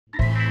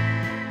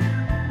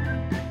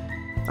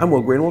I'm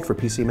Will Greenwald for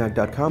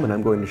PCMag.com, and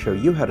I'm going to show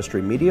you how to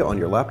stream media on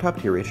your laptop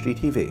to your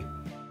HDTV.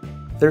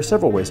 There are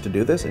several ways to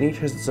do this, and each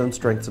has its own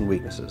strengths and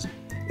weaknesses.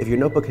 If your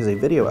notebook has a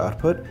video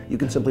output, you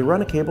can simply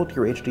run a cable to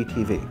your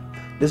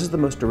HDTV. This is the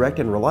most direct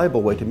and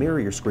reliable way to mirror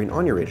your screen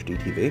on your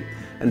HDTV,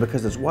 and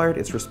because it's wired,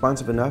 it's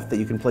responsive enough that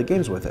you can play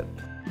games with it,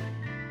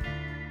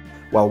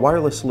 while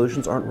wireless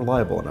solutions aren't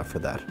reliable enough for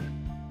that.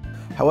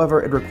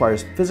 However, it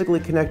requires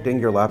physically connecting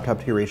your laptop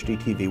to your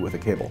HDTV with a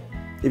cable.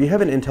 If you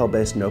have an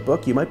Intel-based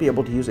notebook, you might be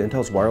able to use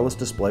Intel's wireless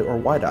display or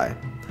WiDi.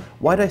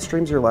 WiDi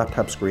streams your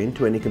laptop screen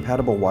to any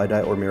compatible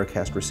WiDi or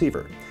Miracast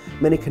receiver.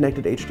 Many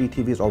connected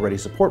HDTVs already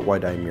support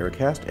WiDi and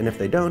Miracast, and if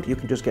they don't, you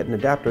can just get an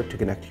adapter to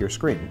connect to your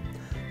screen.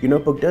 Your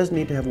notebook does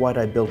need to have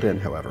WiDi built in,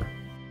 however.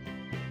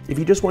 If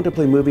you just want to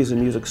play movies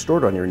and music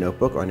stored on your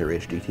notebook on your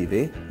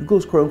HDTV,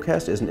 Google's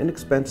Chromecast is an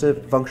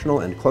inexpensive, functional,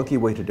 and clunky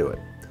way to do it.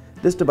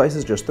 This device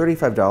is just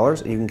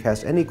 $35, and you can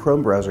cast any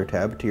Chrome browser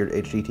tab to your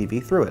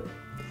HDTV through it.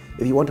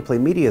 If you want to play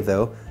media,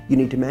 though, you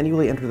need to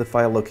manually enter the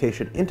file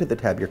location into the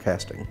tab you're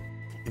casting.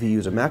 If you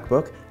use a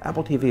MacBook,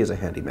 Apple TV is a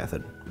handy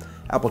method.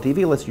 Apple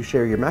TV lets you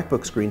share your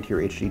MacBook screen to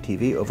your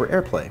HDTV over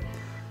AirPlay.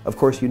 Of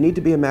course, you need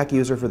to be a Mac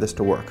user for this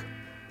to work.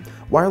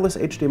 Wireless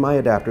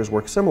HDMI adapters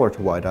work similar to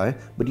WiDi,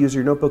 but use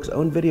your notebook's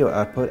own video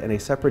output and a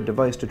separate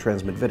device to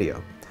transmit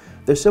video.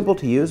 They're simple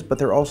to use, but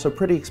they're also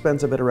pretty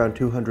expensive at around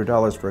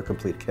 $200 for a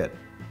complete kit.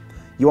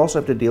 You also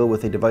have to deal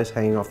with a device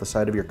hanging off the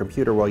side of your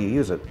computer while you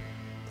use it.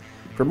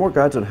 For more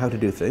guides on how to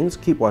do things,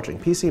 keep watching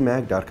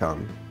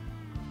PCMag.com.